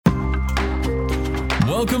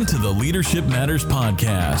Welcome to the Leadership Matters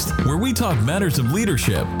Podcast, where we talk matters of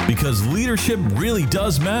leadership because leadership really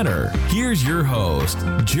does matter. Here's your host,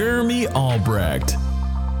 Jeremy Albrecht.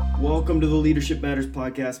 Welcome to the Leadership Matters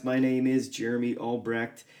Podcast. My name is Jeremy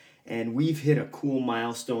Albrecht, and we've hit a cool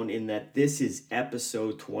milestone in that this is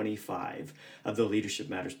episode 25 of the Leadership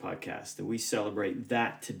Matters Podcast. And we celebrate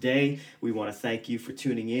that today. We want to thank you for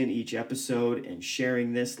tuning in each episode and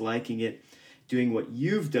sharing this, liking it, doing what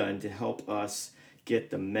you've done to help us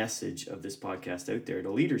get the message of this podcast out there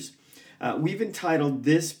to leaders. We've entitled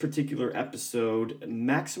this particular episode,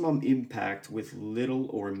 Maximum Impact with Little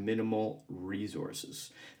or Minimal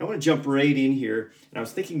Resources. I want to jump right in here, and I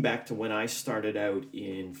was thinking back to when I started out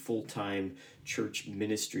in full-time church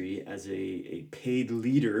ministry as a paid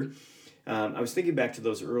leader. I was thinking back to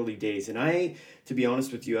those early days, and to be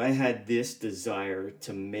honest with you, I had this desire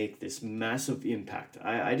to make this massive impact.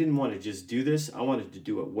 I didn't want to just do this. I wanted to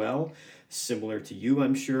do it well, similar to you,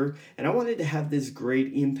 I'm sure. And I wanted to have this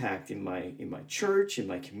great impact in my church, in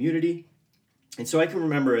my community. And so I can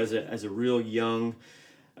remember as a real young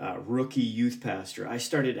rookie youth pastor, I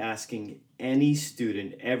started asking every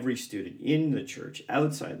student in the church,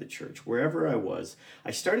 outside the church, wherever I was,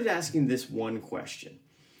 I started asking this one question.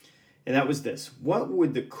 And that was this: what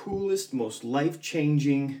would the coolest, most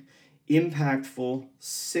life-changing, impactful,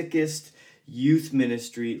 sickest youth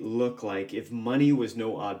ministry look like if money was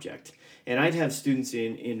no object? And I'd have students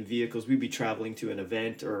in vehicles. We'd be traveling to an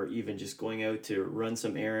event or even just going out to run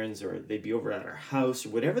some errands, or they'd be over at our house, or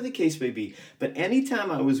whatever the case may be. But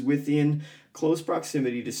anytime I was within close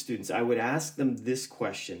proximity to students, I would ask them this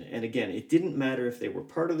question. And again, it didn't matter if they were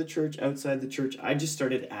part of the church, outside the church. I just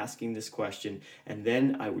started asking this question, and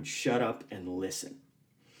then I would shut up and listen.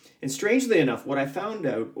 And strangely enough, what I found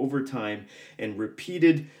out over time and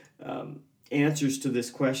repeated answers to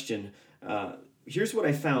this question, here's what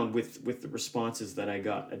I found with the responses that I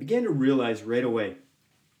got. I began to realize right away,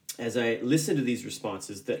 as I listened to these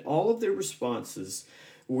responses, that all of their responses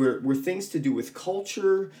were things to do with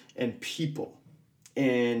culture and people.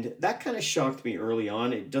 And that kind of shocked me early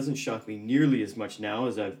on. It doesn't shock me nearly as much now,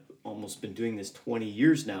 as I've almost been doing this 20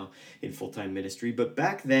 years now in full-time ministry. But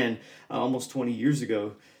back then, almost 20 years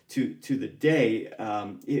ago to the day,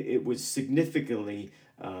 it was significantly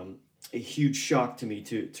a huge shock to me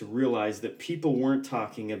to realize that people weren't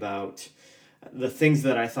talking about the things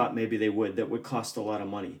that I thought maybe they would, that would cost a lot of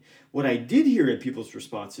money. What I did hear in people's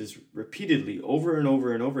responses repeatedly, over and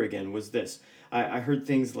over and over again, was this. I heard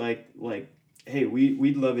things like, hey,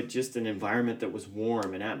 we'd love it just an environment that was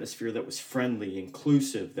warm, an atmosphere that was friendly,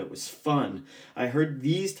 inclusive, that was fun. I heard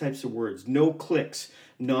these types of words: no cliques,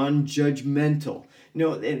 non-judgmental.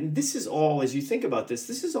 No, and this is all, as you think about this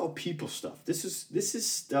is all people stuff. This is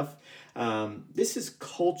stuff, this is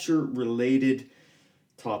culture-related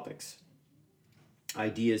topics,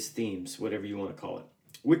 ideas, themes, whatever you want to call it,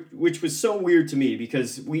 which was so weird to me,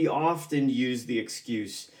 because we often use the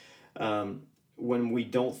excuse when we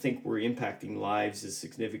don't think we're impacting lives as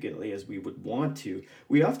significantly as we would want to.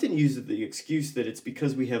 We often use the excuse that it's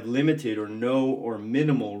because we have limited or no or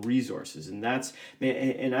minimal resources. And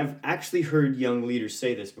I've actually heard young leaders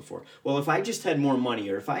say this before. Well, if I just had more money,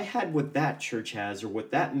 or if I had what that church has, or what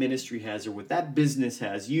that ministry has, or what that business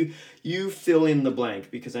has, you fill in the blank,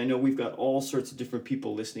 because I know we've got all sorts of different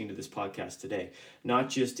people listening to this podcast today, not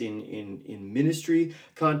just in ministry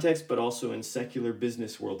context, but also in secular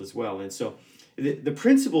business world as well. And so the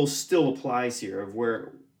principle still applies here of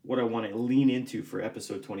what I want to lean into for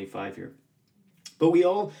episode 25 here. But we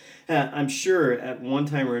all, I'm sure, at one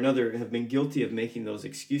time or another have been guilty of making those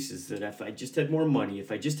excuses that if I just had more money,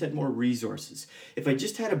 if I just had more resources, if I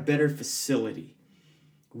just had a better facility,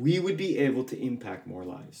 we would be able to impact more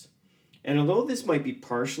lives. And although this might be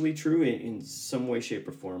partially true in some way, shape,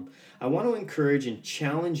 or form, I want to encourage and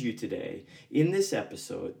challenge you today in this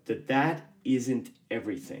episode that isn't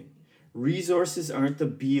everything. Resources aren't the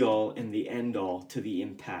be-all and the end-all to the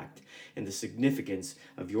impact and the significance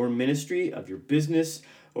of your ministry, of your business,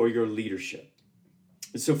 or your leadership.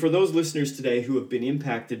 So for those listeners today who have been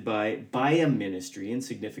impacted by a ministry in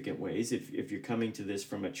significant ways, if you're coming to this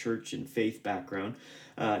from a church and faith background,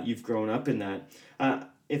 you've grown up in that,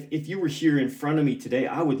 if you were here in front of me today,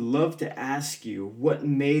 I would love to ask you what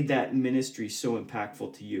made that ministry so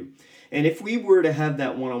impactful to you. And if we were to have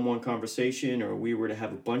that one-on-one conversation, or we were to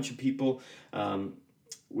have a bunch of people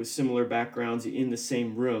with similar backgrounds in the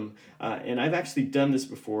same room, and I've actually done this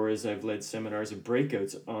before as I've led seminars and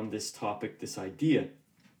breakouts on this topic, this idea.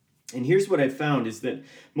 And here's what I found is that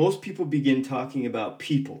most people begin talking about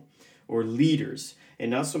people or leaders, and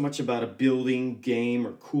not so much about a building, game,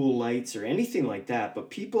 or cool lights or anything like that, but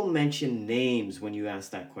people mention names when you ask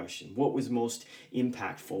that question. What was most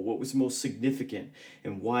impactful? What was most significant?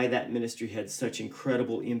 And why that ministry had such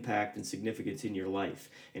incredible impact and significance in your life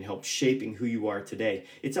and helped shaping who you are today.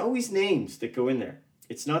 It's always names that go in there.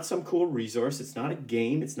 It's not some cool resource. It's not a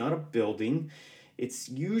game. It's not a building. It's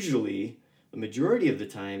usually, the majority of the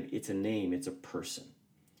time, it's a name. It's a person.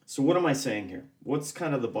 So what am I saying here? What's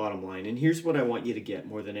kind of the bottom line? And here's what I want you to get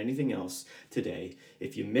more than anything else today.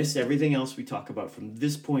 If you miss everything else we talk about from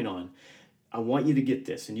this point on, I want you to get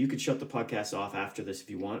this. And you could shut the podcast off after this if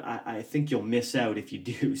you want. I think you'll miss out if you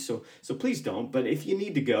do. So please don't. But if you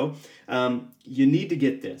need to go, you need to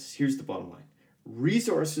get this. Here's the bottom line.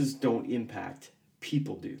 Resources don't impact,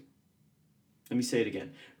 people do. Let me say it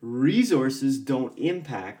again. Resources don't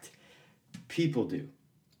impact, people do.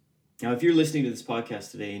 Now, if you're listening to this podcast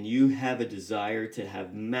today and you have a desire to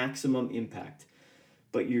have maximum impact,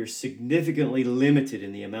 but you're significantly limited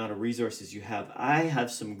in the amount of resources you have, I have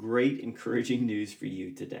some great encouraging news for you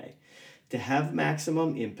today. To have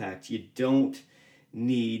maximum impact, you don't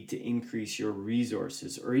need to increase your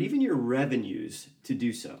resources or even your revenues to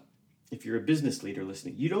do so. If you're a business leader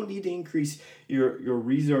listening, you don't need to increase your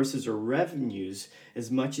resources or revenues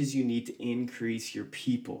as much as you need to increase your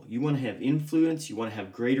people. You want to have influence, you want to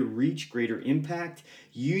have greater reach, greater impact.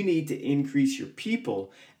 You need to increase your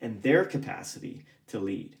people and their capacity to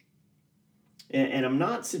lead. And I'm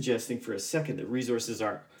not suggesting for a second that resources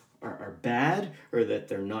are bad or that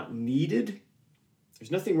they're not needed.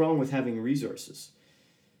 There's nothing wrong with having resources,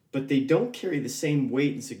 but they don't carry the same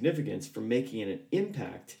weight and significance for making an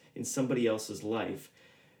impact in somebody else's life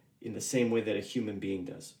in the same way that a human being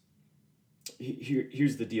does.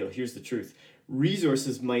 Here's the deal. Here's the truth.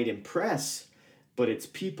 Resources might impress, but it's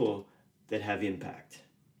people that have impact.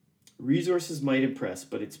 Resources might impress,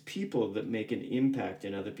 but it's people that make an impact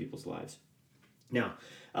in other people's lives. Now,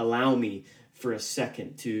 allow me for a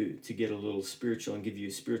second to get a little spiritual and give you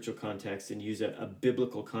a spiritual context and use a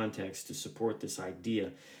biblical context to support this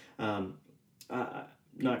idea.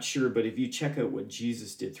 Not sure, but if you check out what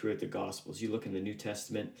Jesus did throughout the Gospels, you look in the New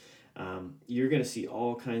Testament, you're going to see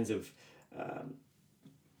all kinds of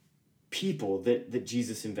people that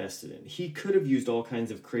Jesus invested in. He could have used all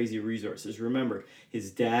kinds of crazy resources. Remember,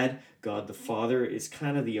 his dad, God the Father, is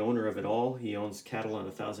kind of the owner of it all. He owns cattle on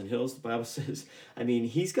 1,000 hills, the Bible says. I mean,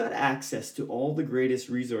 he's got access to all the greatest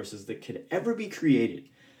resources that could ever be created.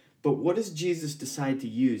 But what does Jesus decide to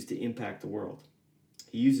use to impact the world?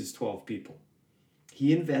 He uses 12 people.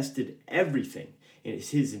 He invested everything in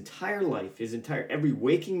his entire life, every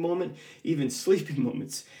waking moment, even sleeping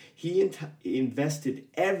moments. He invested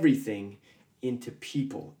everything into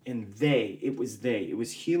people, and it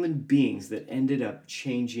was human beings that ended up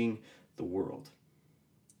changing the world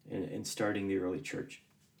and starting the early church.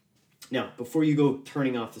 Now, before you go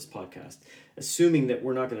turning off this podcast, assuming that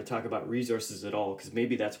we're not going to talk about resources at all, because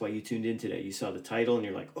maybe that's why you tuned in today. You saw the title and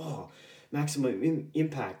you're like, oh, maximum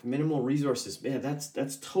impact, minimal resources. Man,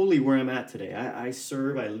 that's totally where I'm at today.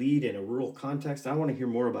 I lead in a rural context. I want to hear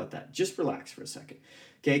more about that. Just relax for a second,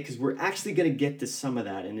 okay? Because we're actually going to get to some of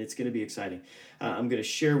that, and it's going to be exciting. I'm going to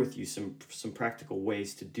share with you some practical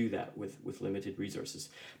ways to do that with limited resources.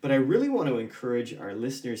 But I really want to encourage our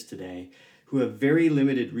listeners today who have very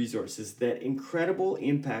limited resources that incredible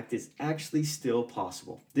impact is actually still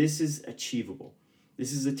possible. This is achievable.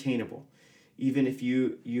 This is attainable. Even if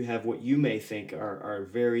you have what you may think are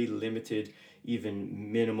very limited,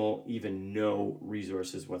 even minimal, even no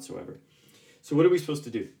resources whatsoever. So what are we supposed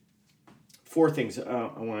to do? 4 things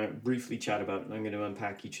I want to briefly chat about, and I'm going to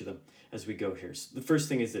unpack each of them as we go here. So the first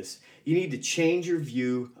thing is this. You need to change your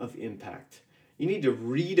view of impact. You need to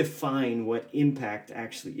redefine what impact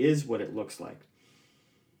actually is, what it looks like.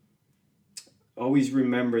 Always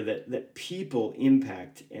remember that people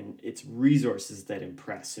impact, and it's resources that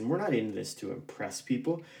impress. And we're not in this to impress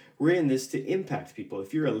people. We're in this to impact people.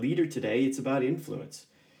 If you're a leader today, it's about influence.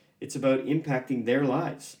 It's about impacting their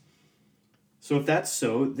lives. So if that's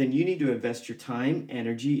so, then you need to invest your time,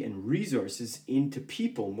 energy, and resources into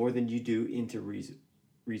people more than you do into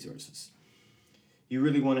resources. You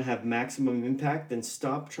really want to have maximum impact, then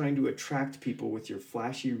stop trying to attract people with your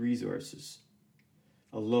flashy resources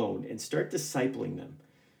alone and start discipling them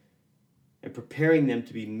and preparing them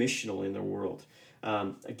to be missional in their world.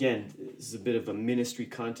 Again, this is a bit of a ministry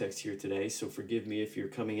context here today, so forgive me if you're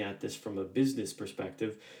coming at this from a business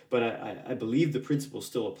perspective, but I believe the principle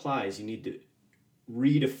still applies. You need to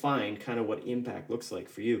redefine kind of what impact looks like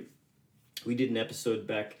for you. We did an episode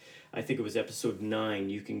back, I think it was episode 9.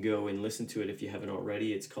 You can go and listen to it if you haven't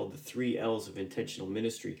already. It's called The 3 L's of Intentional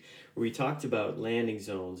Ministry, where we talked about landing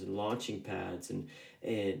zones and launching pads and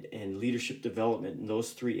leadership development and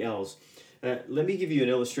those 3 L's. Let me give you an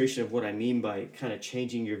illustration of what I mean by kind of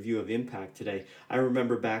changing your view of impact today. I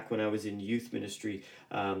remember back when I was in youth ministry,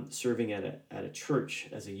 serving at a church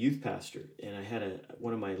as a youth pastor, and I had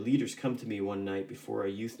one of my leaders come to me one night before a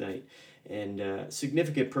youth night, and a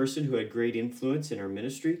significant person who had great influence in our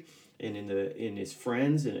ministry and in his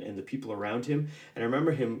friends and the people around him. And I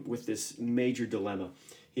remember him with this major dilemma.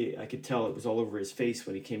 I could tell it was all over his face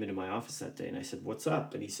when he came into my office that day, and I said, "What's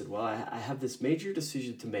up?" And he said, "Well, I have this major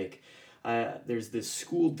decision to make. There's this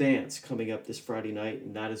school dance coming up this Friday night,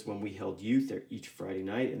 and that is when we held youth there each Friday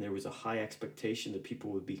night, and there was a high expectation that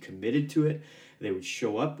people would be committed to it. They would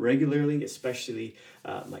show up regularly, especially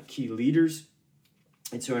my key leaders."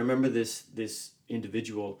 And so I remember this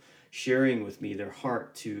individual sharing with me their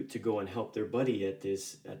heart to go and help their buddy at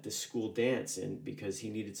this school dance, and because he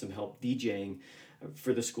needed some help DJing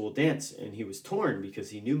for the school dance, and he was torn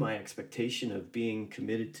because he knew my expectation of being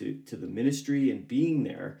committed to the ministry and being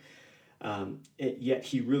there. Yet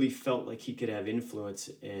he really felt like he could have influence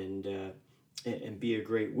and be a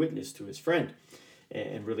great witness to his friend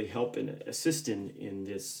and really help and assist in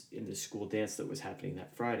this school dance that was happening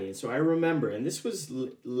that Friday. And so I remember, and this was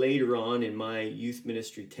later on in my youth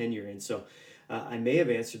ministry tenure, and so I may have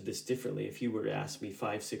answered this differently if you were to ask me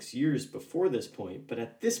 5-6 years before this point, but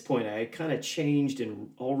at this point I had kind of changed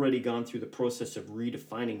and already gone through the process of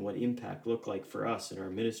redefining what impact looked like for us in our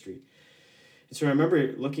ministry. And so I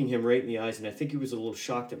remember looking him right in the eyes, and I think he was a little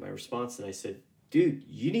shocked at my response, and I said, "Dude,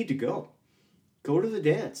 you need to go. Go to the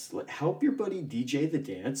dance. Help your buddy DJ the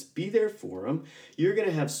dance. Be there for him. You're going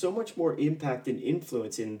to have so much more impact and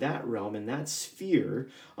influence in that realm, in that sphere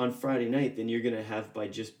on Friday night than you're going to have by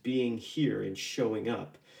just being here and showing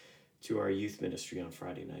up to our youth ministry on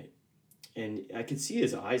Friday night." And I could see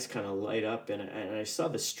his eyes kind of light up, and I saw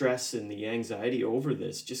the stress and the anxiety over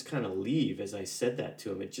this just kind of leave as I said that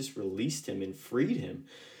to him. It just released him and freed him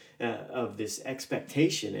of this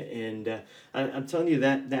expectation. And I'm telling you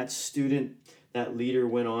that student, that leader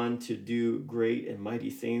went on to do great and mighty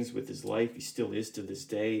things with his life. He still is to this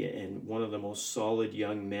day, and one of the most solid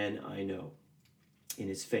young men I know in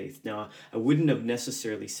his faith. Now, I wouldn't have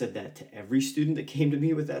necessarily said that to every student that came to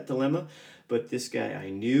me with that dilemma, but this guy I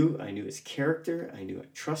knew his character, I knew I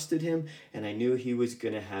trusted him, and I knew he was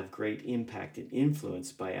going to have great impact and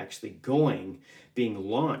influence by actually being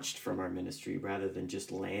launched from our ministry rather than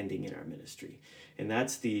just landing in our ministry. And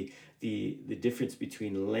that's the difference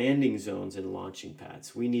between landing zones and launching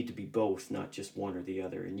pads. We need to be both, not just one or the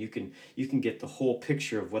other. And you can get the whole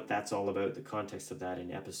picture of what that's all about, the context of that,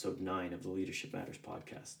 in episode 9 of the Leadership Matters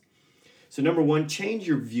podcast. So number 1, change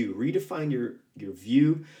your view. Redefine your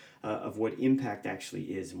view of what impact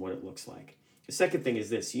actually is and what it looks like. The second thing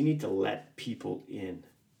is this: you need to let people in.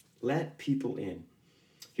 Let people in.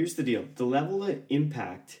 Here's the deal.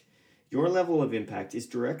 Your level of impact is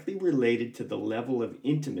directly related to the level of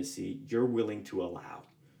intimacy you're willing to allow.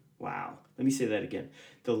 Wow. Let me say that again.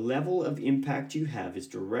 The level of impact you have is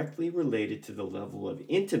directly related to the level of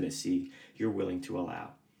intimacy you're willing to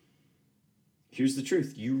allow. Here's the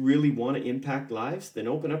truth. You really want to impact lives? Then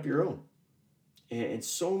open up your own. And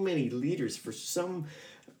so many leaders, for some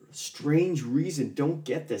strange reason, don't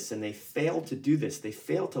get this, and they fail to do this. They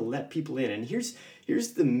fail to let people in. And here's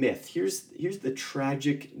the myth. Here's the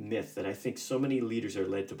tragic myth that I think so many leaders are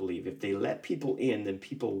led to believe. If they let people in, then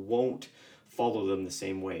people won't follow them the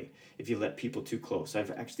same way. If you let people too close.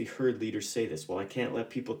 I've actually heard leaders say this: "Well, I can't let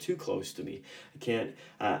people too close to me. I can't."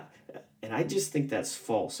 And I just think that's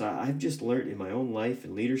false. I've just learned in my own life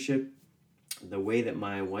and leadership, the way that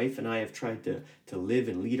my wife and I have tried to live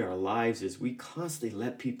and lead our lives is we constantly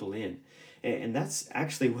let people in. And that's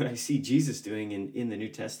actually what I see Jesus doing in the New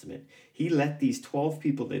Testament. He let these 12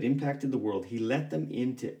 people that impacted the world, he let them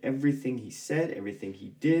into everything he said, everything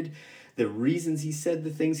he did, the reasons he said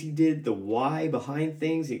the things he did, the why behind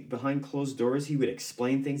things. Behind closed doors, he would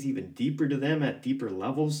explain things even deeper to them at deeper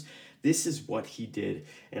levels. This is what he did,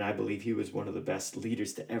 and I believe he was one of the best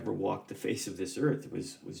leaders to ever walk the face of this earth,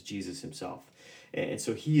 was Jesus himself. And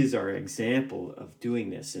so he is our example of doing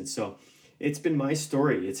this. And so it's been my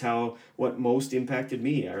story. It's what most impacted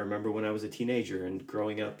me. I remember when I was a teenager and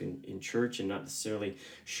growing up in church and not necessarily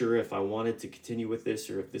sure if I wanted to continue with this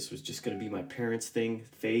or if this was just going to be my parents' thing,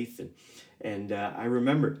 faith. And I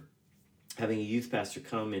remember having a youth pastor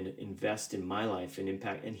come and invest in my life and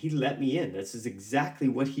impact, and he let me in. This is exactly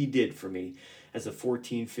what he did for me as a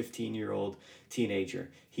 14, 15-year-old teenager.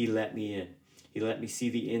 He let me in. He let me see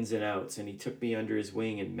the ins and outs, and he took me under his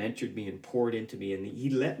wing and mentored me and poured into me, and he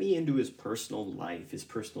let me into his personal life, his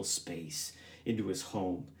personal space, into his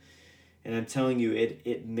home. And I'm telling you,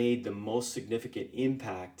 it made the most significant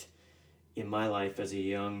impact in my life as a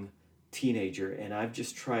young teenager, and I've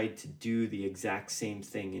just tried to do the exact same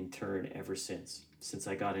thing in turn ever since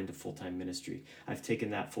I got into full-time ministry. I've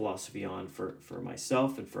taken that philosophy on for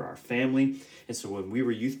myself and for our family. And so when we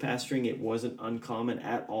were youth pastoring, it wasn't uncommon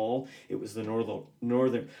at all. It was the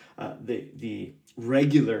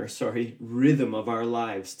regular rhythm of our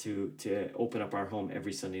lives to open up our home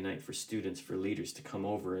every Sunday night for students, for leaders to come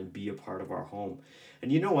over and be a part of our home.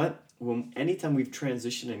 And you know what? Anytime we've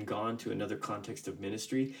transitioned and gone to another context of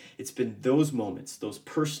ministry, it's been those moments, those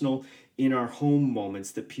personal, in our home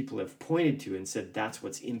moments that people have pointed to and said that's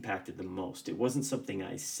what's impacted the most. It wasn't something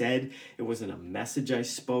I said. It wasn't a message I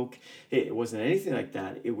spoke. It wasn't anything like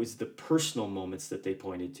that. It was the personal moments that they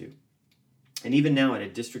pointed to. And even now at a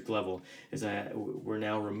district level, we're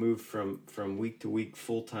now removed from week to week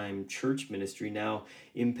full-time church ministry, now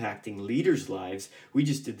impacting leaders' lives. We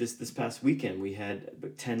just did this past weekend. We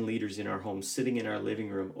had 10 leaders in our home sitting in our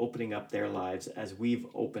living room, opening up their lives as we've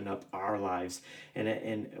opened up our lives.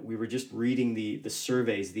 And we were just reading the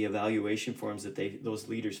surveys, the evaluation forms that those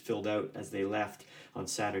leaders filled out as they left on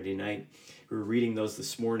Saturday night. We were reading those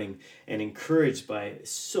this morning and encouraged by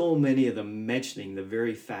so many of them mentioning the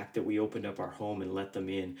very fact that we opened up our home and let them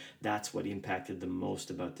in. That's what impacted the most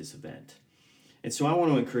about this event. And so I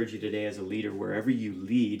want to encourage you today as a leader, wherever you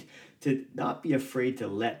lead, to not be afraid to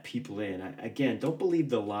let people in. Again, don't believe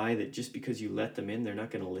the lie that just because you let them in, they're not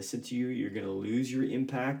going to listen to you. You're going to lose your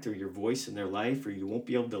impact or your voice in their life, or you won't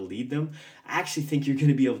be able to lead them. I actually think you're going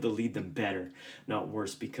to be able to lead them better, not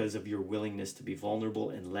worse, because of your willingness to be vulnerable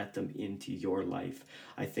and let them into your life.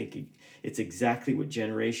 I think it's exactly what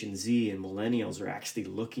Generation Z and millennials are actually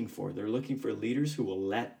looking for. They're looking for leaders who will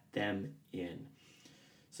let them in.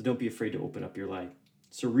 So don't be afraid to open up your life.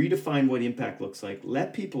 So redefine what impact looks like.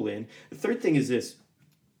 Let people in. The third thing is this.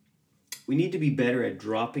 We need to be better at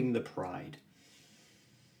dropping the pride.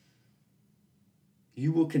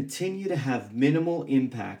 You will continue to have minimal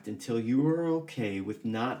impact until you are okay with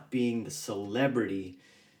not being the celebrity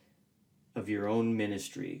of your own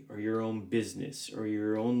ministry or your own business or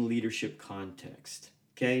your own leadership context.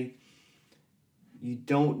 Okay? You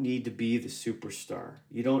don't need to be the superstar.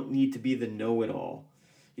 You don't need to be the know-it-all.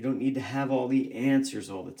 You don't need to have all the answers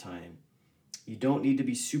all the time. You don't need to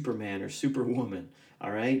be Superman or Superwoman, all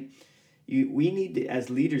right? We need to, as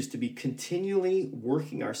leaders, to be continually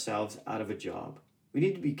working ourselves out of a job. We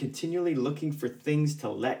need to be continually looking for things to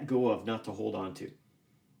let go of, not to hold on to,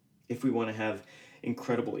 if we want to have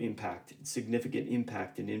incredible impact, significant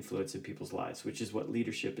impact and influence in people's lives, which is what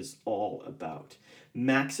leadership is all about.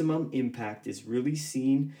 Maximum impact is really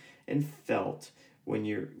seen and felt when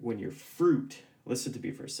your fruit, listen to me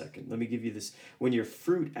for a second, let me give you this, when your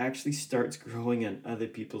fruit actually starts growing on other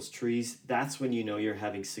people's trees, that's when you know you're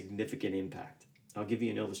having significant impact. I'll give you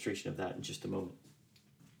an illustration of that in just a moment.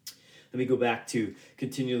 Let me go back to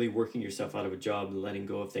continually working yourself out of a job and letting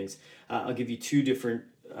go of things. I'll give you two different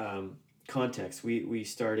contexts. We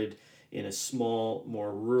started in a small,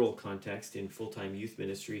 more rural context in full-time youth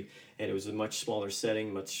ministry, and it was a much smaller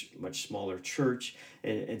setting, much smaller church,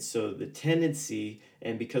 and so the tendency,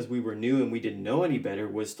 and because we were new and we didn't know any better,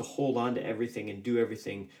 was to hold on to everything and do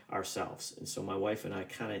everything ourselves. And so my wife and I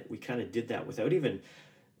kind of did that without even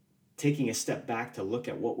taking a step back to look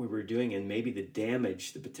at what we were doing and maybe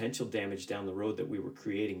the potential damage down the road that we were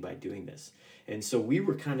creating by doing this. And so we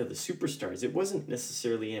were kind of the superstars. It wasn't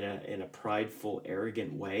necessarily in a prideful,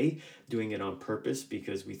 arrogant way, doing it on purpose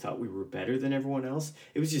because we thought we were better than everyone else.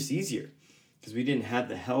 It was just easier because we didn't have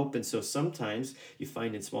the help. And so sometimes you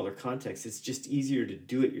find in smaller contexts, it's just easier to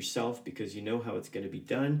do it yourself because you know how it's going to be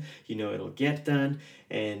done. You know it'll get done,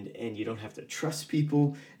 and you don't have to trust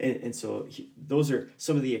people. And so those are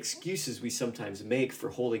some of the excuses we sometimes make for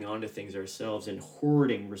holding on to things ourselves and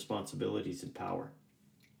hoarding responsibilities and power.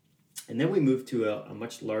 And then we moved to a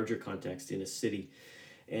much larger context in a city.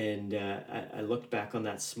 And I looked back on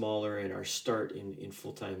that smaller and our start in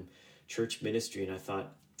full-time church ministry, and I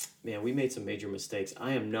thought, man, we made some major mistakes.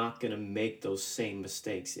 I am not going to make those same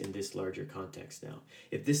mistakes in this larger context now.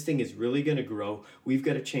 If this thing is really going to grow, we've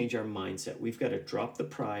got to change our mindset. We've got to drop the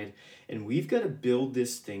pride, and we've got to build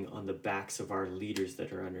this thing on the backs of our leaders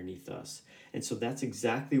that are underneath us. And so that's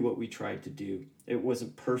exactly what we tried to do. It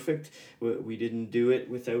wasn't perfect. We didn't do it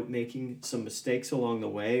without making some mistakes along the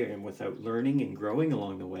way and without learning and growing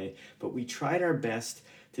along the way, but we tried our best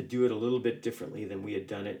to do it a little bit differently than we had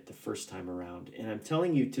done it the first time around. And I'm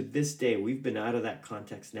telling you, to this day, we've been out of that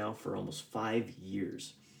context now for almost 5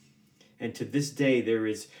 years. And to this day,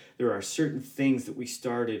 there are certain things that we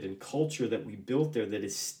started and culture that we built there that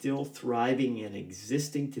is still thriving and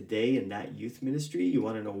existing today in that youth ministry. You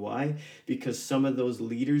want to know why? Because some of those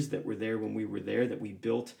leaders that were there when we were there, that we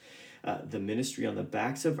built the ministry on the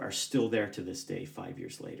backs of, are still there to this day, 5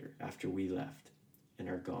 years later, after we left and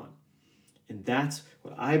are gone. And that's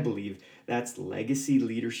what I believe. That's legacy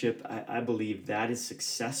leadership. I believe that is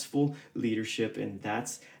successful leadership, and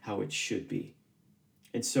that's how it should be.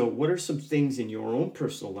 And so what are some things in your own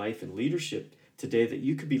personal life and leadership today that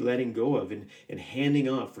you could be letting go of and handing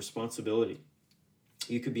off responsibility?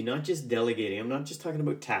 You could be not just delegating. I'm not just talking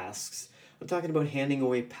about tasks. I'm talking about handing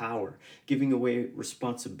away power, giving away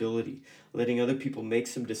responsibility, letting other people make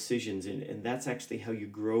some decisions. And that's actually how you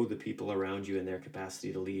grow the people around you and their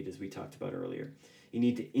capacity to lead, as we talked about earlier. You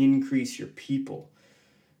need to increase your people,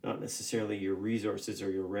 not necessarily your resources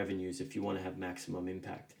or your revenues, if you want to have maximum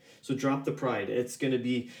impact. So drop the pride. It's going to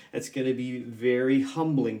be very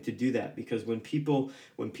humbling to do that, because when people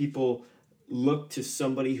look to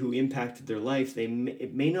somebody who impacted their life,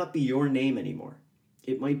 it may not be your name anymore.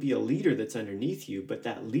 It might be a leader that's underneath you, but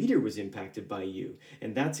that leader was impacted by you.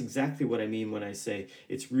 And that's exactly what I mean when I say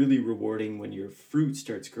it's really rewarding when your fruit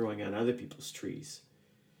starts growing on other people's trees.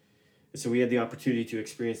 And so we had the opportunity to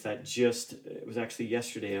experience that it was actually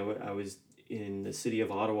yesterday. I was in the city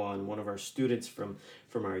of Ottawa, and one of our students from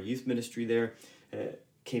our youth ministry there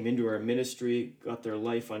came into our ministry, got their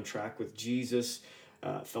life on track with Jesus,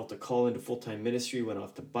 felt a call into full-time ministry, went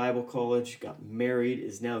off to Bible college, got married,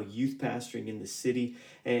 is now youth pastoring in the city,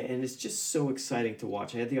 and it's just so exciting to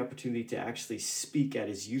watch. I had the opportunity to actually speak at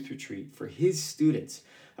his youth retreat for his students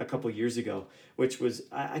a couple years ago, which was,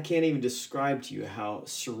 I can't even describe to you how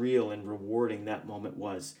surreal and rewarding that moment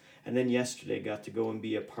was. And then yesterday got to go and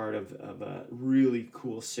be a part of a really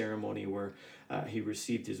cool ceremony where he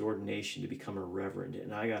received his ordination to become a reverend,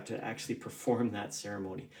 and I got to actually perform that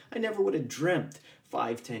ceremony. I never would have dreamt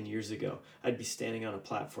 5-10 years ago I'd be standing on a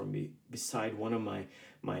platform beside one of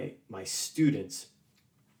my students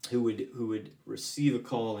who would receive a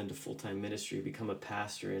call into full-time ministry, become a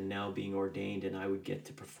pastor, and now being ordained, and I would get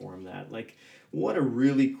to perform that. Like, what a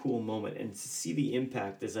really cool moment. And to see the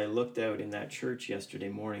impact as I looked out in that church yesterday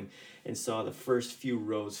morning and saw the first few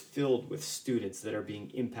rows filled with students that are being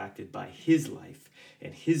impacted by his life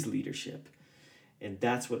and his leadership. And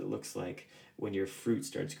that's what it looks like when your fruit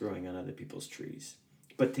starts growing on other people's trees.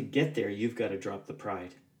 But to get there, you've got to drop the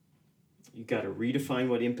pride. You've got to redefine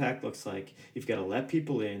what impact looks like. You've got to let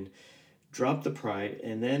people in, drop the pride.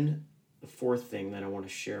 And then the fourth thing that I want to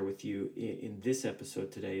share with you in this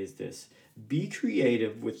episode today is this: be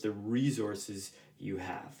creative with the resources you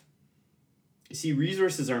have. You see,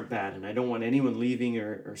 resources aren't bad, and I don't want anyone leaving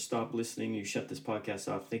or stop listening. You shut this podcast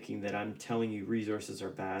off thinking that I'm telling you resources are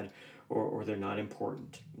bad or they're not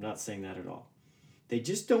important. I'm not saying that at all. They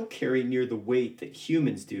just don't carry near the weight that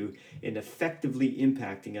humans do in effectively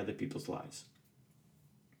impacting other people's lives.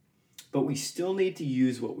 But we still need to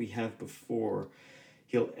use what we have before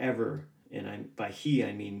he'll ever, and by he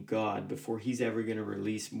I mean God, before he's ever going to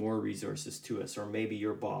release more resources to us, or maybe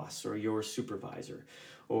your boss or your supervisor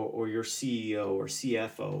or your CEO or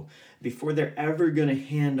CFO. Before they're ever going to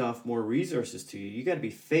hand off more resources to you, you got to be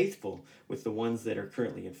faithful with the ones that are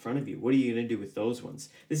currently in front of you. What are you going to do with those ones?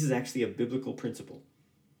 This is actually a biblical principle.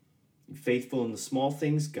 Faithful in the small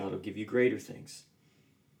things, God will give you greater things.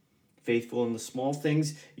 Faithful in the small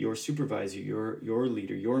things, your supervisor, your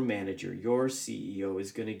leader, your manager, your CEO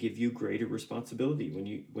is going to give you greater responsibility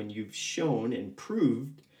when you've shown and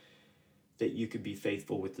proved that you could be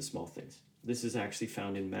faithful with the small things. This is actually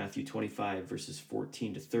found in Matthew 25, verses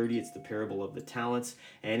 14 to 30. It's the parable of the talents,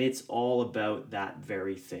 and it's all about that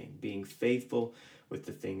very thing, being faithful with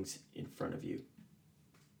the things in front of you.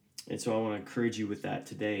 And so I want to encourage you with that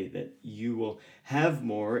today, that you will have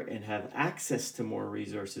more and have access to more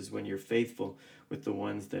resources when you're faithful with the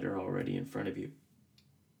ones that are already in front of you.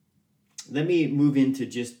 Let me move into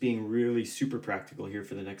just being really super practical here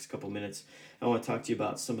for the next couple minutes. I want to talk to you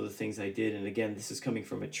about some of the things I did. And again, this is coming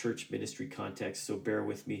from a church ministry context, so bear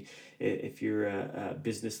with me if you're a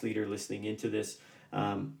business leader listening into this.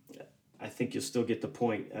 I think you'll still get the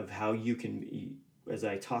point of how you can, as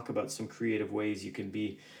I talk about some creative ways you can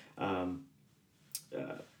be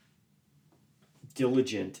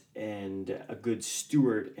diligent and a good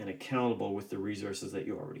steward and accountable with the resources that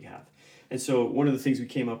you already have. And so one of the things we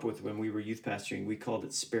came up with when we were youth pastoring, we called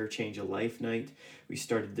it Spare Change a Life Night. We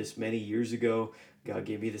started this many years ago. God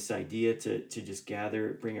gave me this idea to just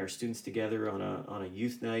bring our students together on a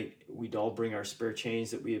youth night. We'd all bring our spare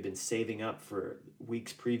change that we had been saving up for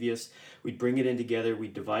weeks previous. We'd bring it in together,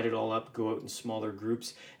 we'd divide it all up, go out in smaller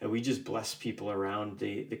groups, and we just bless people around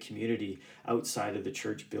the community outside of the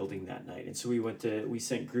church building that night. And so we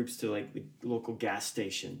sent groups to like the local gas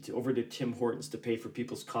station, over to Tim Hortons to pay for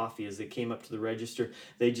people's coffee. As they came up to the register,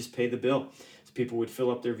 they just pay the bill. So people would fill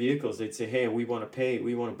up their vehicles. They'd say, hey, we want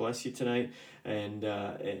to bless you tonight.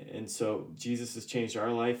 And so Jesus has changed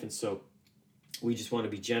our life. And so we just want to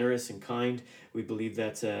be generous and kind. We believe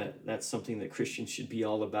that's something that Christians should be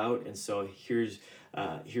all about. And so here's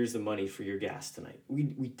the money for your gas tonight. We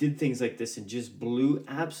did things like this and just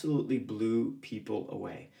absolutely blew people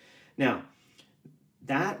away. Now,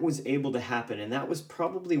 that was able to happen, and that was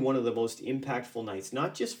probably one of the most impactful nights,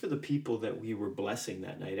 not just for the people that we were blessing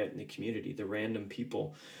that night out in the community, the random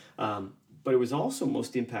people, but it was also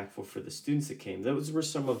most impactful for the students that came. Those were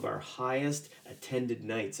some of our highest attended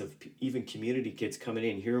nights of even community kids coming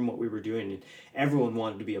in, hearing what we were doing, and everyone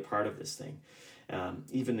wanted to be a part of this thing.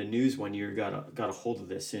 Even the news one year got a hold of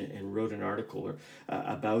this and wrote an article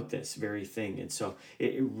about this very thing. And so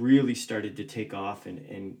it really started to take off,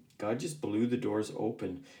 and God just blew the doors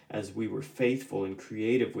open as we were faithful and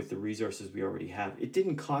creative with the resources we already have. It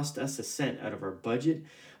didn't cost us a cent out of our budget.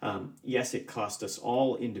 Yes, it cost us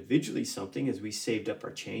all individually something as we saved up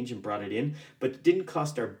our change and brought it in, but it didn't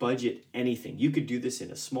cost our budget anything. You could do this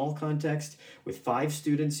in a small context with 5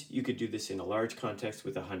 students. You could do this in a large context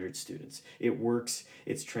with 100 students. It works.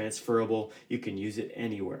 It's transferable. You can use it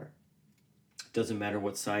anywhere. Doesn't matter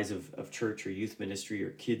what size of church or youth ministry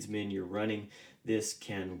or kids min you're running, this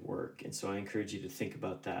can work. And so I encourage you to think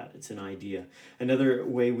about that. It's an idea. Another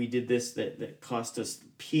way we did this that cost us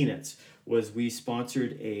peanuts was we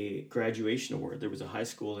sponsored a graduation award. There was a high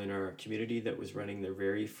school in our community that was running their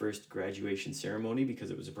very first graduation ceremony because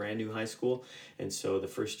it was a brand new high school. And so the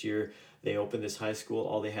first year they opened this high school,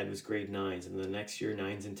 all they had was grade 9s, and the next year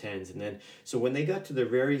 9s and 10s. And then, so when they got to the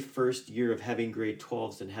very first year of having grade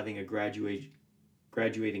 12s and having a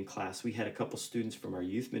graduating class, we had a couple students from our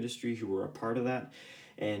youth ministry who were a part of that,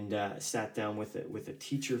 and sat down with a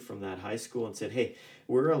teacher from that high school and said, hey,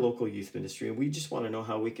 we're a local youth ministry and we just want to know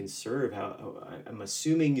how we can serve. I'm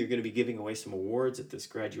assuming you're going to be giving away some awards at this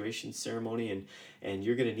graduation ceremony, and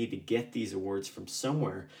you're going to need to get these awards from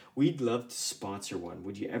somewhere. We'd love to sponsor one.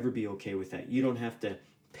 Would you ever be okay with that? You don't have to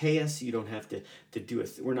pay us. You don't have to do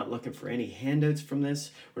we're not looking for any handouts from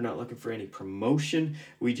this. We're not looking for any promotion.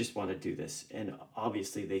 We just want to do this. And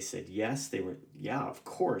obviously they said yes. They were, yeah, of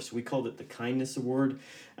course. We called it the Kindness Award.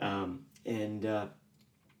 And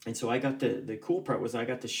so I got the cool part was I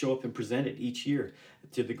got to show up and present it each year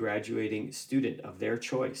to the graduating student of their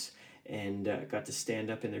choice. And got to stand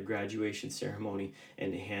up in their graduation ceremony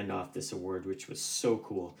and hand off this award, which was so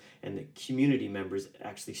cool. And the community members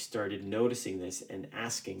actually started noticing this and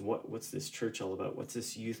asking, what's this church all about? What's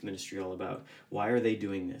this youth ministry all about? Why are they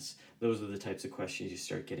doing this? Those are the types of questions you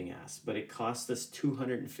start getting asked. But it cost us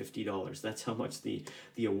 $250. That's how much the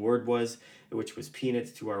award was, which was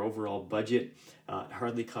peanuts to our overall budget. It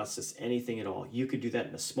hardly costs us anything at all. You could do that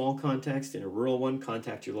in a small context, in a rural one,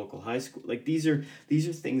 contact your local high school. Like these are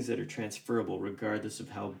things that are transferable regardless of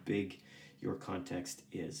how big your context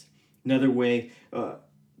is. Another way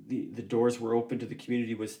the doors were open to the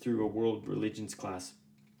community was through a world religions class.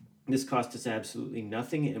 This cost us absolutely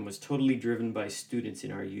nothing and was totally driven by students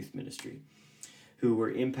in our youth ministry who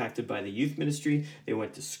were impacted by the youth ministry. They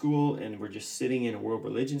went to school and were just sitting in a world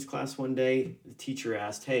religions class one day. The teacher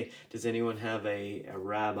asked, hey, does anyone have a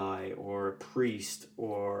rabbi or a priest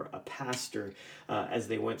or a pastor? As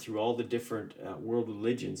they went through all the different world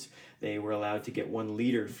religions, they were allowed to get one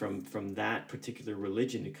leader from that particular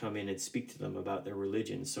religion to come in and speak to them about their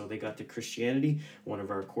religion. So they got to Christianity. One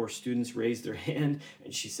of our core students raised their hand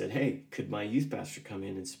and she said, hey, could my youth pastor come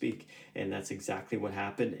in and speak? And that's exactly what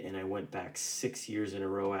happened. And I went back 6 years in a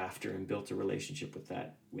row after and built a relationship with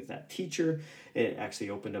that teacher. It actually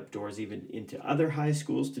opened up doors even into other high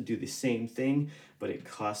schools to do the same thing, but it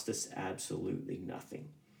cost us absolutely nothing.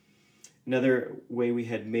 Another way we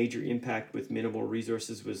had major impact with minimal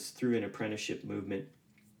resources was through an apprenticeship movement.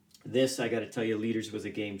 This, I got to tell you, Leaders was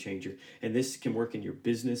a game changer. And this can work in your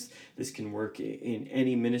business. This can work in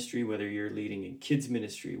any ministry, whether you're leading in kids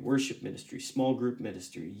ministry, worship ministry, small group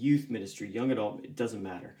ministry, youth ministry, young adult, it doesn't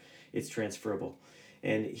matter. It's transferable.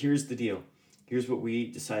 And here's the deal. Here's what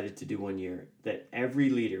we decided to do one year, that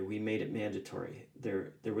every leader, we made it mandatory.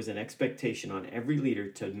 There was an expectation on every leader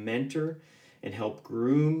to mentor and help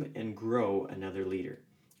groom and grow another leader.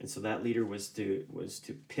 And so that leader was to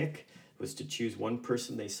choose one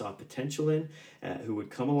person they saw potential in, who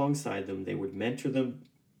would come alongside them. They would mentor them,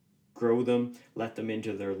 grow them, let them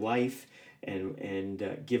into their life,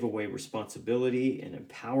 and give away responsibility and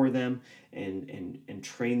empower them and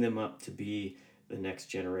train them up to be the next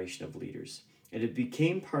generation of leaders. And it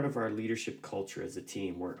became part of our leadership culture as a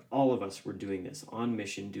team where all of us were doing this, on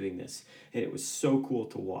mission doing this. And it was so cool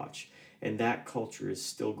to watch. And that culture is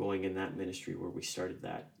still going in that ministry where we started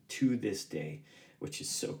that to this day, which is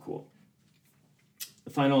so cool.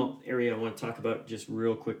 The final area I want to talk about just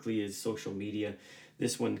real quickly is social media.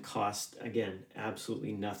 This one costs, again,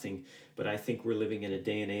 absolutely nothing. But I think we're living in a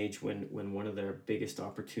day and age when one of the biggest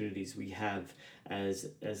opportunities we have as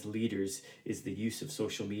leaders is the use of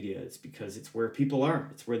social media. It's because it's where people are.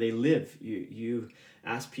 It's where they live. You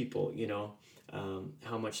ask people,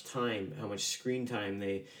 how much screen time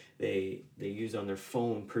they use on their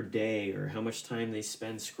phone per day, or how much time they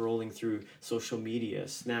spend scrolling through social media,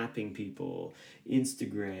 snapping people,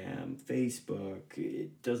 Instagram, Facebook,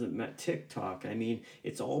 it doesn't matter, TikTok. I mean,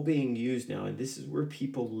 it's all being used now, and this is where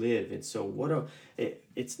people live. And so it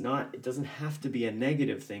doesn't have to be a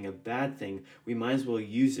negative thing, a bad thing. We might as well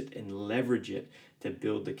use it and leverage it to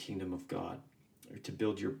build the kingdom of God, or to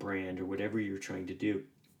build your brand, or whatever you're trying to do.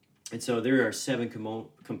 And so there are 7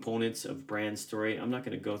 components of brand story. I'm not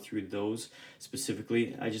going to go through those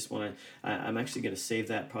specifically. I'm actually going to save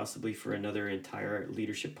that possibly for another entire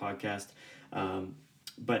leadership podcast.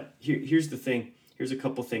 But here's the thing. Here's a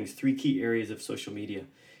couple things. 3 key areas of social media.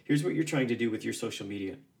 Here's what you're trying to do with your social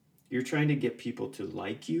media. You're trying to get people to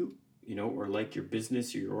like you, or like your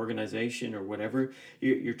business or your organization or whatever.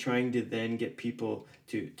 You're trying to then get people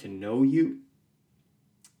to know you,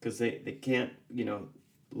 because they can't,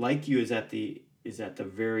 like you is at the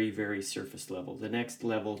very, very surface level. The next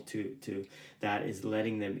level to that is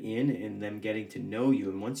letting them in and them getting to know you.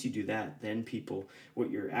 And once you do that, then people, what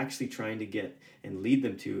you're actually trying to get and lead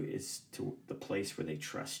them to is to the place where they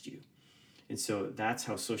trust you. And so that's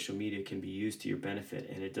how social media can be used to your benefit,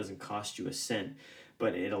 and it doesn't cost you a cent,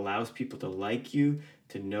 but it allows people to like you,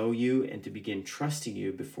 to know you, and to begin trusting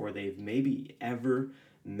you before they've maybe ever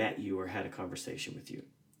met you or had a conversation with you,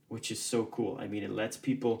 which is so cool. I mean, it lets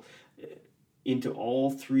people into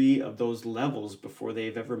all 3 of those levels before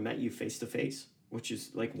they've ever met you face to face, which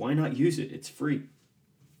is like, why not use it? It's free.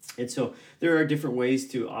 And so there are different ways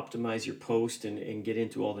to optimize your post and get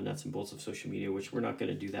into all the nuts and bolts of social media, which we're not going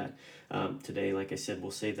to do that today. Like I said,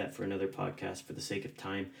 we'll save that for another podcast for the sake of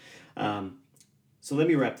time. So let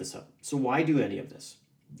me wrap this up. So why do any of this?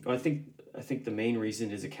 Well, I think the main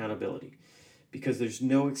reason is accountability. Because there's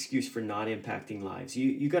no excuse for not impacting lives.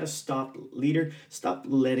 You got to stop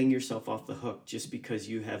letting yourself off the hook just because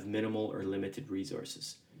you have minimal or limited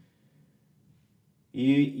resources.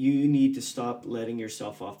 You need to stop letting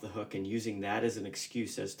yourself off the hook and using that as an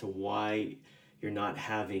excuse as to why you're not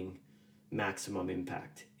having maximum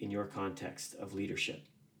impact in your context of leadership.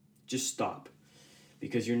 Just stop.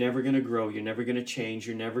 Because you're never going to grow, you're never going to change,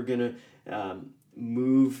 you're never going to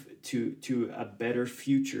move to a better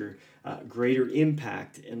future, greater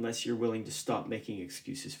impact, unless you're willing to stop making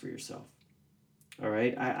excuses for yourself. All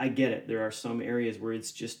right, I get it. There are some areas where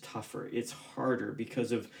it's just tougher. It's harder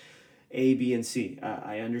because of A, B, and C.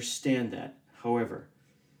 I understand that. However,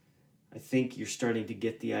 I think you're starting to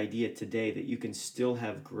get the idea today that you can still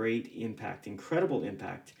have great impact, incredible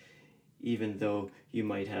impact, even though you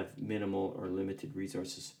might have minimal or limited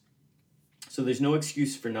resources. So there's no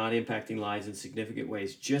excuse for not impacting lives in significant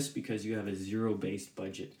ways just because you have a zero-based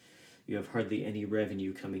budget. You have hardly any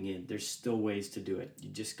revenue coming in. There's still ways to do it.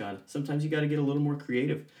 Sometimes you got to get a little more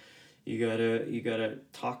creative. You gotta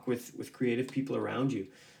talk with creative people around you.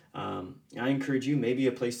 I encourage you, maybe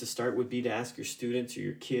a place to start would be to ask your students or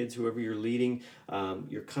your kids, whoever you're leading,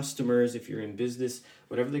 your customers, if you're in business,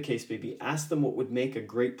 whatever the case may be, ask them what would make a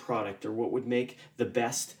great product or what would make the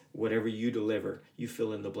best whatever you deliver. You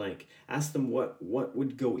fill in the blank. Ask them what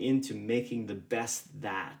would go into making the best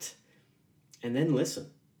that. And then listen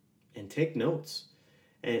and take notes.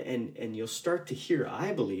 And you'll start to hear,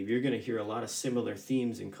 I believe, you're going to hear a lot of similar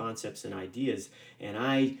themes and concepts and ideas. And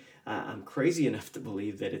I'm crazy enough to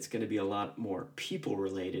believe that it's going to be a lot more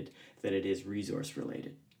people-related than it is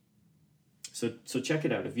resource-related. So check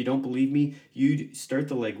it out. If you don't believe me, you start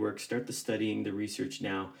the legwork, start the studying, the research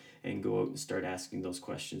now, and go out and start asking those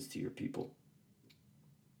questions to your people.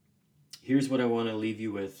 Here's what I want to leave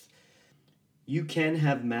you with. You can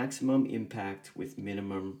have maximum impact with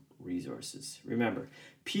minimum resources. Remember,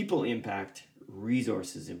 people impact,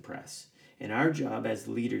 resources impress. And our job as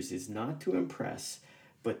leaders is not to impress,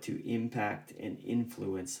 but to impact and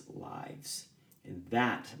influence lives. And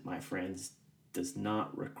that, my friends, does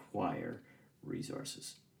not require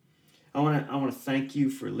resources. I want to thank you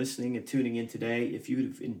for listening and tuning in today. If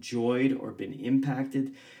you've enjoyed or been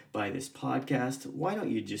impacted by this podcast, why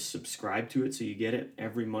don't you just subscribe to it so you get it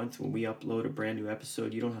every month when we upload a brand new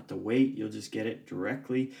episode? You don't have to wait. You'll just get it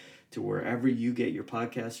directly to wherever you get your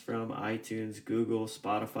podcast from, iTunes, Google,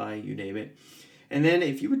 Spotify, you name it. And then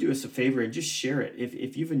if you would do us a favor and just share it.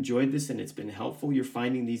 If you've enjoyed this and it's been helpful, you're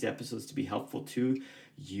finding these episodes to be helpful to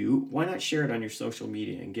you, why not share it on your social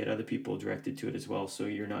media and get other people directed to it as well, so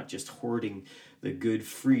you're not just hoarding the good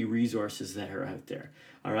free resources that are out there.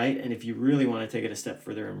 All right? And if you really want to take it a step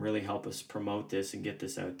further and really help us promote this and get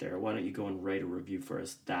this out there, why don't you go and write a review for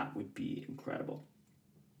us? That would be incredible.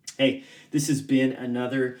 Hey, this has been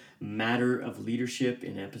another Matter of Leadership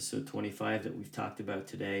in episode 25 that we've talked about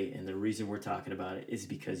today. And the reason we're talking about it is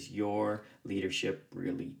because your leadership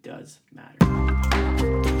really does matter.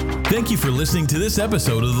 Thank you for listening to this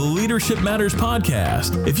episode of the Leadership Matters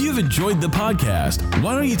podcast. If you've enjoyed the podcast,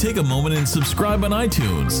 why don't you take a moment and subscribe on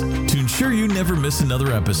iTunes to ensure you never miss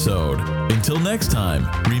another episode. Until next time,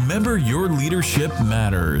 remember your leadership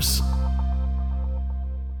matters.